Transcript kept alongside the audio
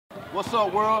What's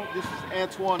up, world? This is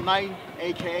Antoine Knighton,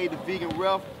 aka the Vegan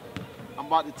Ref. I'm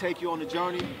about to take you on the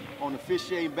journey on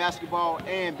officiating basketball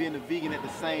and being a vegan at the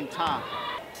same time.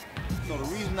 So the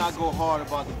reason I go hard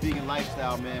about the vegan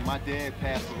lifestyle, man, my dad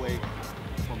passed away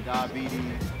from diabetes,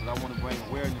 but I want to bring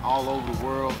awareness all over the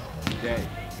world that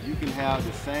you can have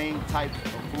the same type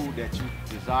of food that you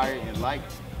desire and like.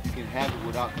 You can have it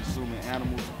without consuming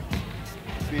animals,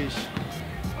 fish,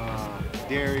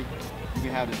 dairy. You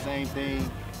can have the same thing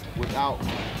without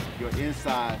your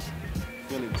insides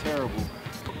feeling terrible.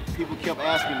 People kept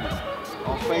asking me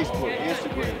on Facebook,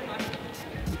 Instagram,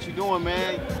 what you doing,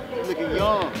 man? You looking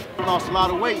young. You lost a lot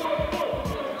of weight.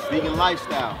 Vegan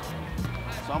lifestyle.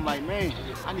 So I'm like, man,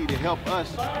 I need to help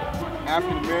us,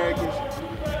 African Americans,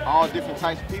 all different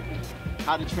types of people,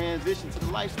 how to transition to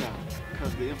the lifestyle,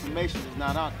 because the information is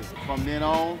not out there. From then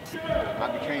on,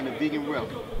 I became the Vegan Ref.